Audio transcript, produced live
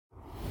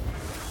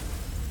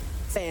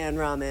Fan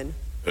Ramen.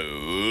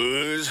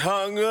 Who's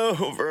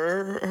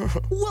hungover?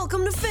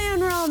 Welcome to Fan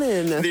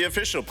Ramen. The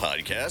official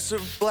podcast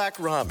of Black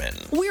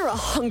Ramen. We're a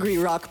hungry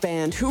rock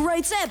band who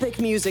writes epic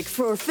music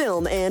for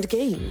film and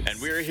games.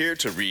 And we're here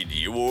to read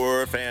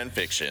your fan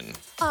fiction.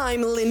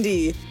 I'm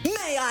Lindy.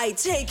 May I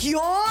take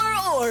your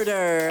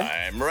order?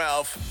 I'm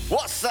Ralph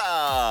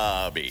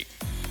Wasabi.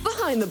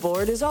 Behind the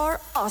board is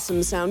our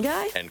awesome sound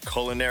guy. And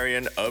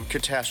culinarian of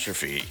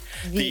catastrophe,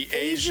 the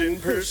Asian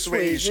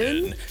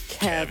persuasion,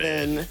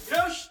 Kevin.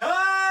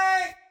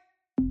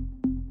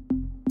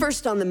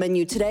 First on the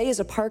menu today is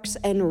a Parks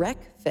and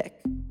Rec fic.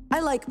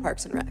 I like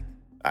Parks and Rec.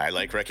 I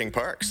like wrecking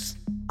parks.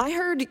 I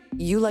heard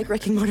you like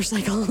wrecking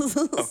motorcycles.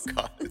 Oh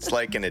God, it's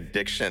like an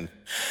addiction.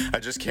 I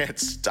just can't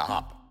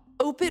stop.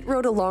 Opit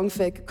wrote a long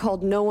fic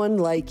called No One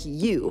Like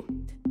You.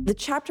 The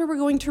chapter we're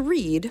going to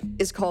read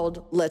is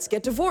called Let's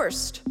Get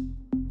Divorced.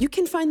 You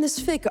can find this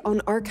fic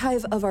on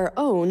Archive of Our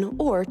Own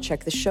or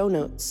check the show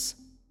notes.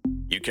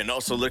 You can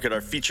also look at our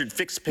featured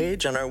fix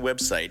page on our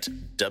website,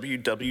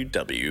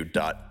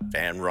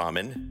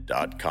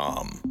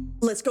 www.fanramen.com.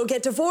 Let's go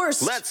get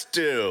divorced. Let's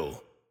do.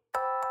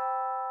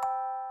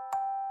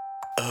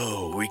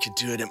 Oh, we could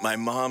do it at my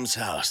mom's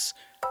house.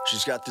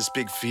 She's got this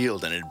big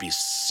field and it'd be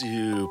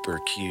super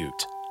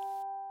cute.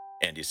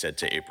 Andy said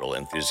to April,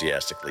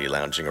 enthusiastically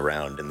lounging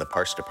around in the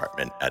parks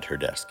department at her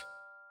desk.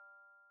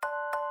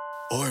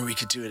 Or we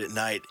could do it at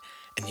night,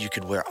 and you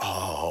could wear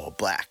all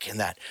black and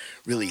that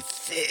really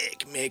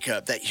thick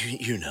makeup that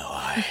you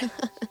know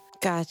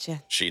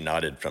Gotcha. She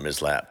nodded from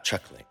his lap,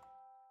 chuckling.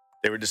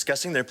 They were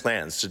discussing their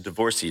plans to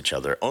divorce each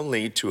other,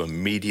 only to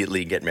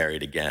immediately get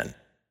married again.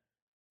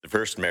 The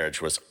first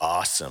marriage was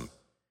awesome,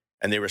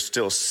 and they were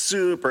still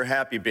super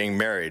happy being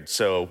married,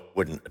 so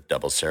wouldn't a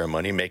double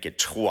ceremony make it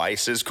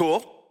twice as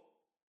cool?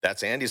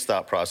 That's Andy's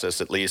thought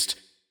process, at least.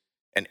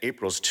 And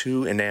April's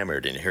too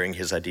enamored in hearing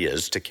his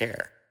ideas to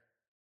care.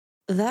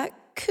 That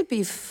could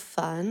be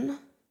fun.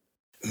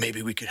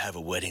 Maybe we could have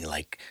a wedding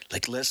like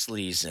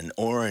Leslie's, and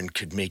Oren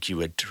could make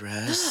you a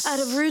dress. Out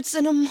of roots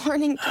in a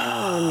morning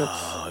gown.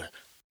 Oh,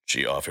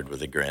 she offered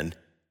with a grin,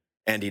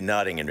 Andy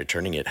nodding and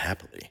returning it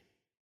happily.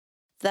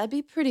 That'd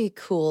be pretty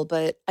cool,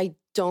 but I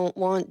don't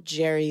want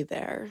Jerry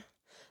there.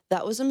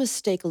 That was a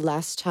mistake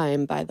last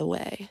time, by the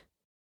way.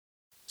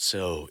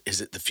 So,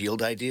 is it the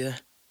field idea?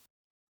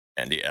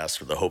 Andy asked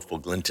with a hopeful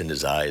glint in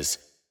his eyes,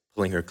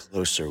 pulling her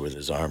closer with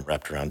his arm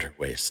wrapped around her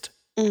waist.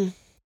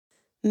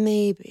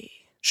 Maybe.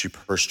 She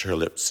pursed her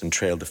lips and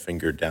trailed a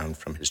finger down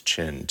from his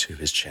chin to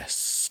his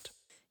chest.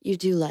 You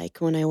do like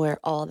when I wear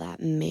all that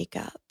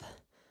makeup.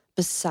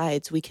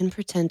 Besides, we can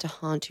pretend to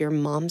haunt your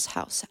mom's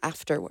house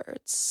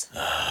afterwards.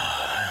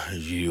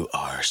 You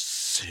are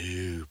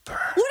super.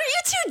 What are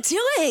you two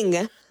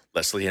doing?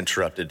 Leslie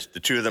interrupted,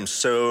 the two of them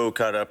so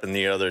caught up in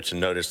the other to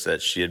notice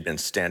that she had been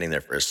standing there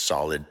for a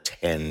solid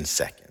 10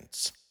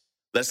 seconds.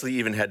 Leslie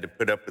even had to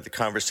put up with the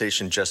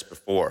conversation just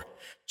before.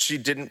 She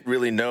didn't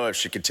really know if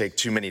she could take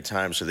too many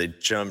times, so they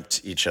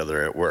jumped each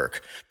other at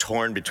work,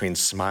 torn between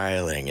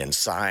smiling and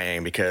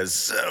sighing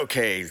because,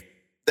 okay,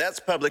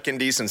 that's public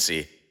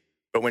indecency.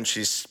 But when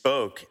she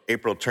spoke,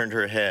 April turned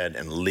her head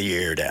and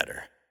leered at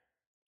her.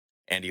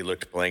 Andy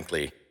looked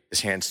blankly,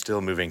 his hand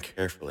still moving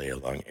carefully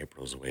along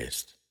April's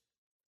waist.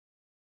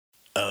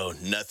 Oh,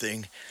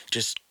 nothing.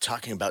 Just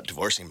talking about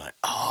divorcing my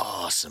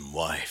awesome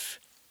wife.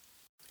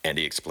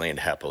 Andy explained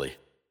happily,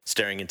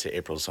 staring into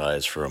April's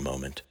eyes for a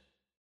moment,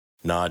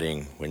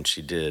 nodding when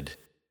she did,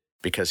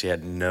 because he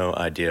had no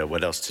idea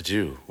what else to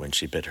do when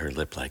she bit her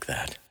lip like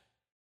that.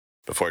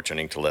 Before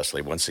turning to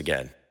Leslie once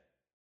again.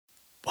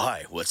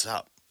 Why? What's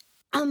up?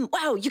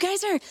 Wow, you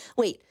guys are...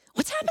 Wait,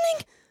 what's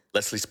happening?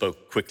 Leslie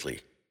spoke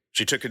quickly.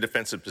 She took a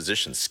defensive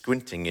position,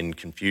 squinting in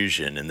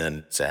confusion and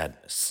then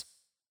sadness.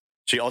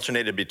 She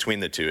alternated between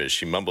the two as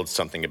she mumbled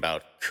something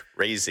about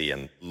crazy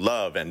and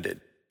love and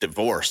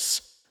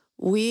divorce.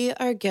 We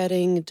are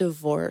getting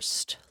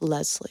divorced,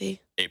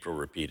 Leslie. April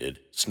repeated,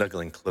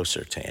 snuggling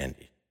closer to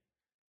Andy.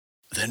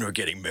 Then we're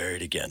getting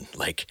married again,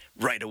 like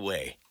right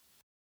away.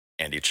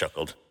 Andy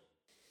chuckled.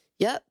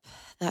 Yep,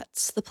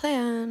 that's the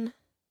plan.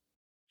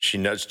 She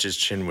nudged his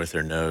chin with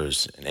her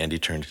nose, and Andy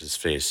turned his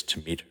face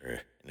to meet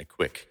her in a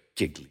quick,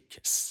 giggly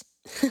kiss.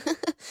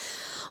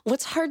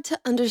 What's hard to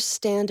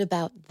understand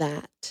about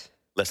that?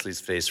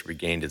 Leslie's face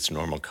regained its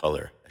normal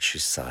color as she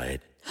sighed.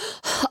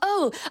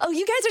 Oh,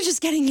 you guys are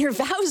just getting your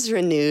vows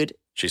renewed,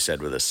 she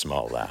said with a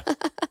small laugh.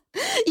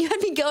 You had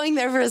me going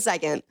there for a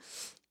second.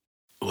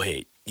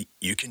 Wait,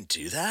 you can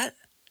do that?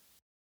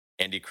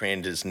 Andy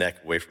craned his neck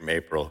away from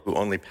April, who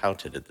only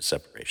pouted at the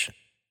separation.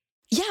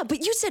 Yeah, but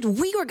you said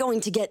we were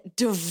going to get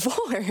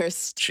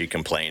divorced, she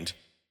complained.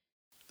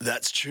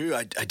 That's true,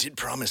 I did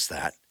promise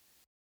that.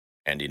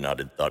 Andy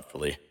nodded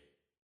thoughtfully.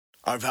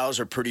 Our vows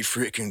are pretty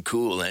freaking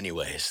cool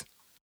anyways.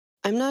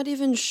 I'm not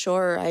even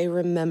sure I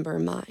remember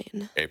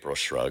mine. April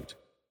shrugged.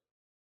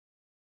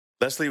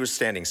 Leslie was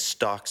standing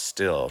stock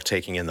still,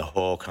 taking in the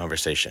whole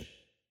conversation.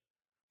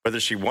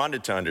 Whether she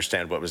wanted to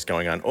understand what was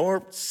going on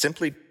or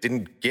simply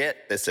didn't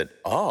get this at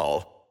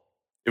all,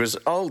 it was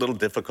all a little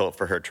difficult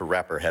for her to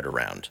wrap her head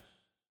around.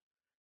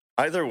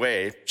 Either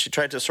way, she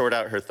tried to sort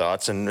out her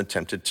thoughts and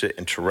attempted to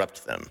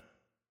interrupt them.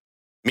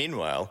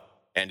 Meanwhile,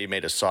 Andy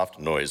made a soft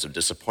noise of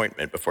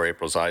disappointment before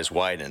April's eyes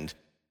widened,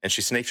 and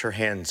she snaked her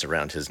hands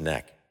around his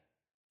neck.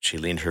 She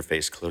leaned her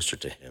face closer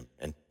to him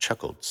and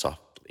chuckled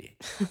softly.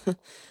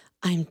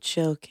 I'm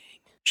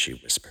joking, she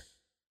whispered.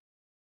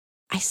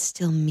 I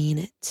still mean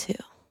it, too.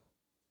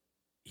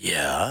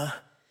 Yeah?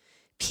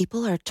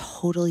 People are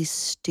totally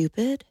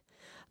stupid,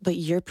 but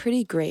you're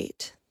pretty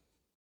great.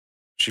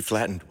 She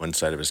flattened one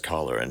side of his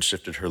collar and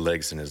shifted her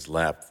legs in his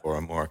lap for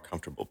a more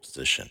comfortable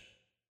position.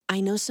 I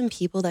know some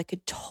people that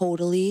could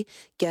totally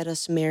get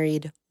us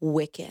married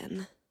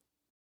Wiccan.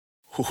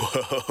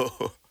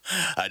 Whoa,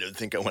 I don't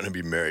think I want to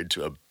be married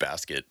to a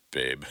basket,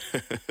 babe.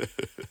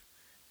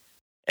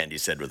 Andy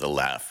said with a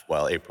laugh,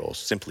 while April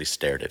simply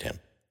stared at him,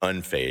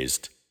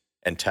 unfazed,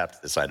 and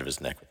tapped the side of his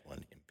neck with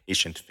one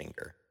impatient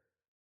finger.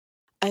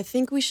 I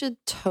think we should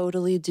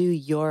totally do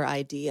your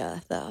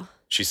idea, though,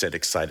 she said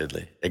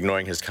excitedly,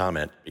 ignoring his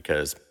comment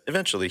because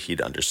eventually he'd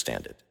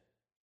understand it.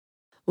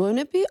 Won't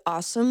it be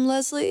awesome,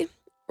 Leslie?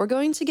 We're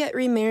going to get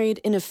remarried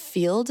in a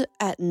field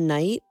at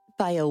night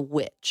by a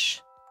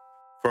witch.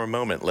 For a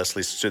moment,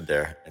 Leslie stood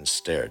there and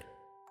stared.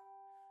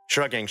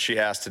 Shrugging, she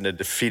asked in a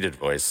defeated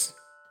voice,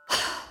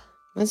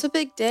 It's a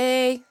big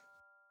day.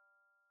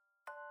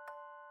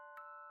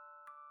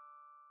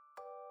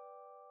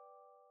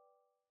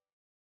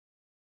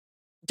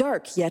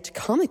 Dark yet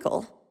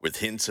comical. With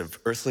hints of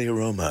earthly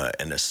aroma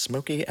and a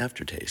smoky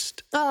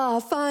aftertaste. Ah,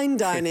 fine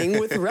dining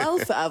with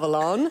Ralph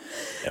Avalon.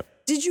 Yep.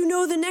 Did you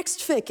know the next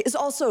fic is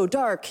also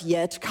dark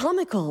yet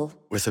comical?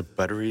 With a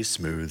buttery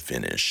smooth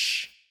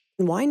finish.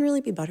 Can wine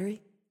really be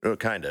buttery? Oh,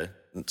 kinda.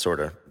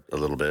 Sorta. A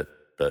little bit.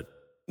 But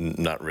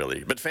not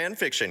really. But fan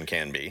fiction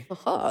can be.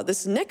 Aha,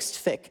 this next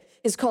fic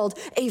is called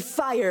A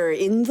Fire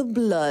in the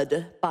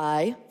Blood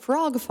by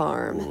Frog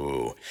Farm.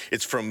 Ooh.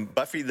 It's from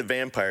Buffy the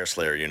Vampire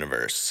Slayer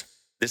universe.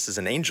 This is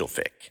an angel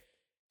fic.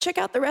 Check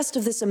out the rest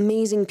of this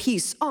amazing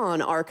piece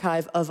on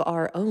Archive of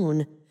Our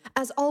Own.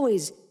 As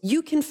always,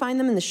 you can find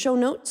them in the show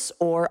notes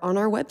or on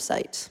our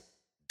website.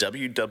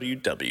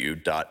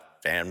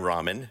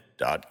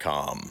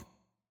 www.fanramen.com.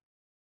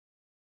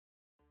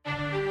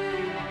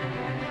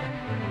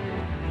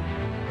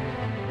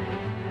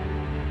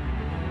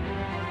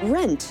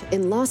 Rent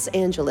in Los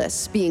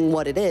Angeles being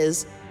what it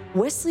is,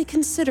 Wesley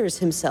considers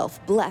himself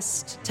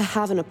blessed to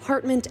have an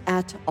apartment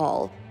at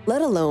all,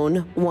 let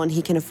alone one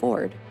he can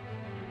afford.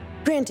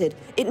 Granted,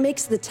 it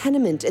makes the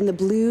tenement in the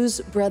Blues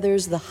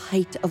Brothers the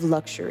height of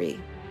luxury.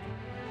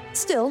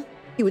 Still,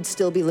 he would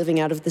still be living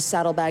out of the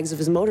saddlebags of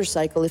his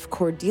motorcycle if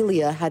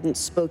Cordelia hadn't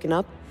spoken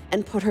up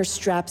and put her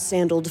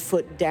strap-sandaled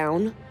foot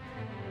down.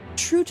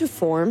 True to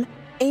form,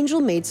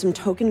 Angel made some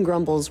token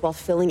grumbles while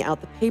filling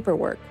out the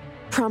paperwork,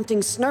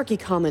 prompting snarky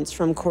comments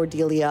from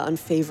Cordelia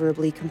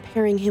unfavorably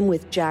comparing him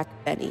with Jack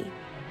Benny.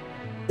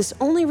 This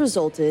only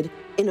resulted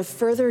in a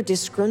further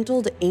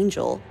disgruntled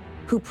Angel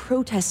who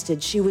protested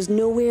she was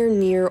nowhere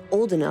near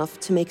old enough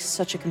to make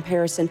such a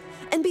comparison.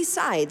 And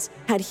besides,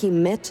 had he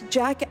met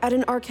Jack at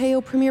an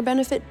RKO premiere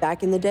benefit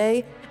back in the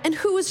day? And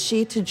who was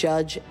she to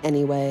judge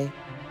anyway?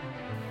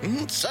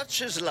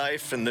 Such is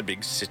life in the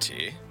big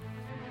city,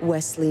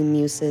 Wesley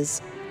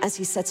muses as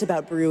he sets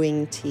about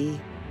brewing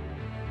tea.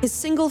 His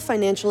single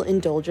financial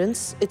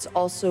indulgence, it's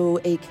also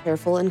a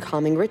careful and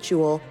calming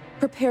ritual,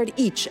 prepared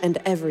each and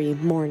every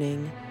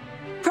morning.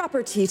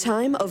 Proper tea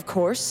time, of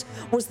course,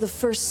 was the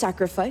first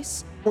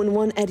sacrifice when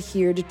one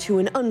adhered to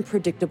an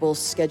unpredictable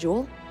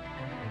schedule.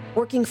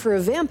 Working for a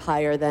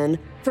vampire, then,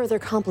 further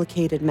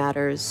complicated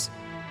matters.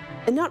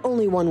 And not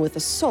only one with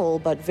a soul,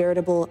 but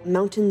veritable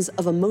mountains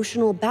of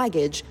emotional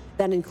baggage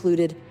that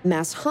included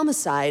mass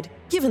homicide,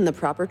 given the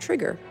proper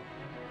trigger.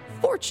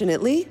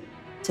 Fortunately,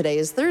 today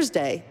is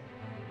Thursday.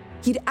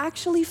 He'd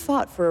actually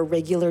fought for a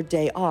regular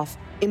day off,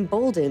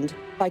 emboldened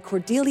by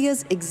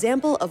Cordelia's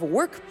example of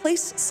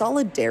workplace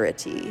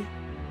solidarity.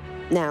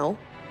 Now,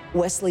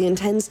 Wesley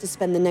intends to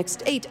spend the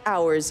next 8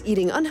 hours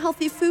eating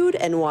unhealthy food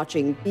and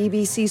watching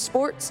BBC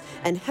Sports,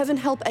 and heaven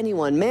help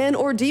anyone, man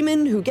or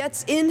demon, who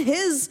gets in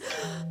his...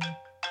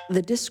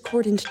 The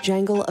discordant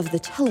jangle of the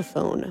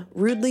telephone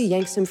rudely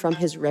yanks him from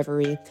his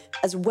reverie,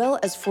 as well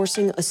as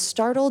forcing a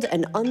startled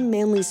and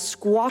unmanly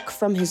squawk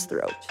from his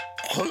throat.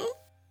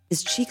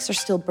 His cheeks are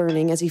still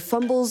burning as he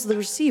fumbles the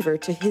receiver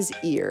to his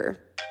ear.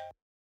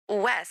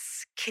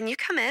 Wes, can you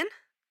come in?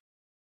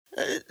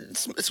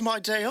 It's my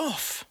day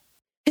off.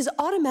 His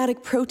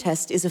automatic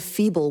protest is a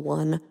feeble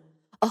one.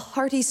 A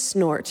hearty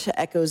snort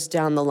echoes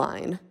down the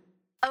line.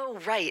 Oh,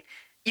 right.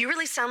 You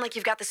really sound like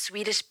you've got the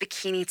Swedish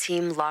bikini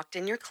team locked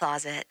in your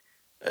closet.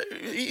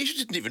 You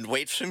didn't even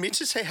wait for me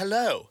to say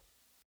hello.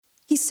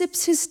 He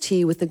sips his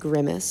tea with a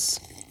grimace.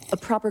 A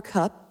proper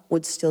cup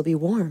would still be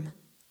warm.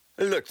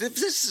 Look, if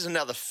this is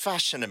another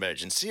fashion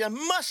emergency, I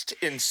must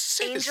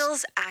insist...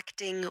 Angel's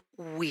acting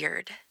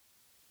weird.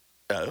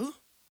 Oh?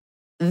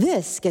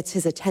 This gets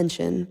his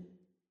attention.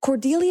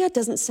 Cordelia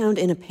doesn't sound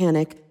in a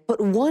panic,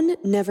 but one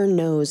never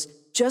knows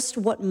just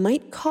what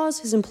might cause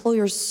his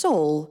employer's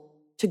soul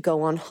to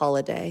go on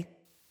holiday.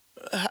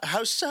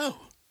 How so?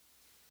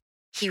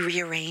 He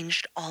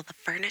rearranged all the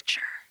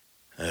furniture.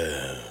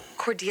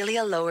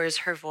 Cordelia lowers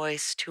her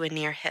voice to a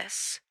near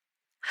hiss.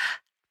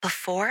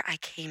 Before I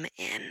came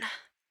in.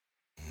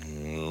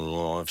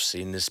 Oh, I've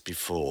seen this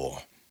before.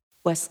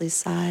 Wesley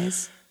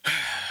sighs.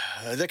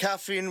 The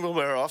caffeine will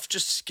wear off.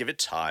 Just give it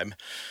time.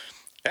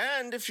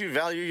 And if you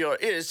value your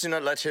ears, do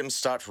not let him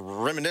start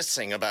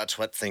reminiscing about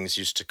what things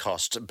used to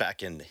cost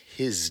back in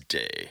his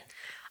day.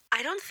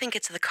 I don't think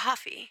it's the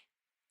coffee.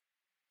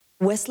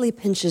 Wesley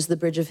pinches the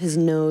bridge of his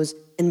nose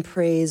and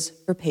prays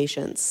for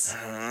patience.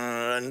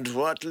 And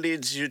what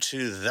leads you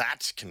to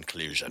that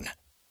conclusion?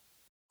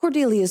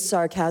 Cordelia's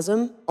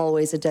sarcasm,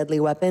 always a deadly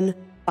weapon,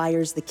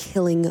 fires the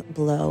killing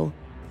blow.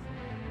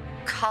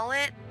 Call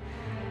it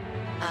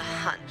a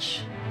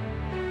hunch.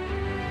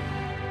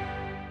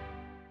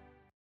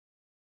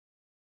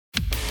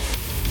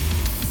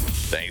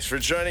 Thanks for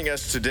joining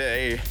us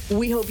today.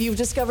 We hope you've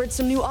discovered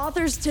some new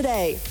authors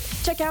today.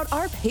 Check out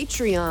our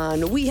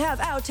Patreon. We have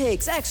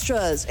outtakes,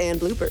 extras, and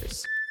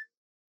bloopers.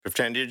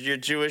 Pretended your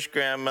Jewish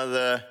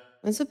grandmother.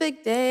 It's a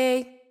big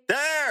day.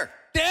 There!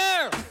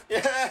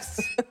 Yes!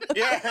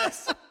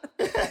 Yes!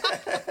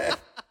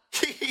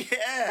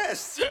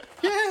 Yes!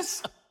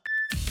 Yes!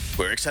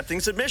 We're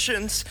accepting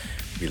submissions.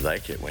 We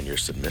like it when you're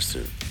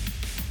submissive.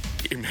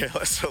 Email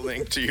us a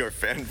link to your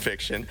fan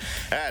fiction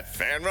at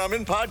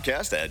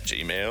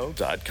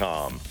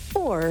fanramenpodcast@gmail.com.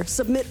 Or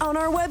submit on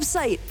our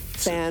website,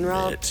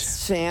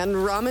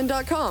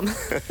 fanramen.com.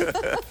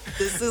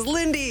 This is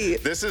Lindy.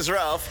 This is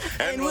Ralph.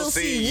 And we'll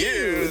see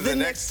you the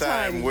next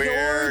time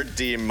we're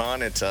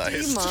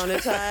demonetized.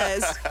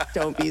 Demonetized.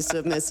 Don't be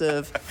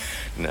submissive.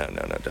 No,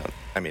 don't.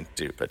 I mean,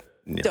 do, but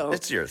Don't.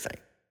 It's your thing.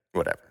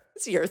 Whatever.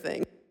 It's your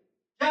thing.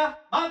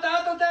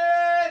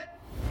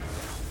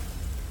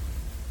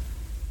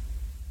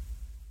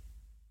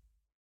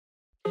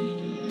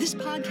 This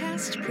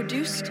podcast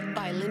produced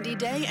by Lindy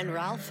Day and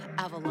Ralph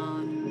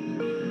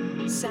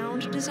Avalon.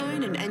 Sound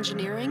design and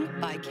engineering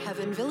by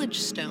Kevin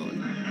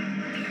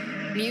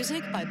Villagestone.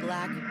 Music by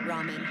Black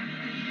Ramen.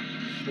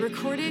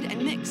 Recorded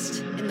and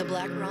mixed in the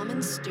Black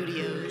Ramen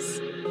Studios.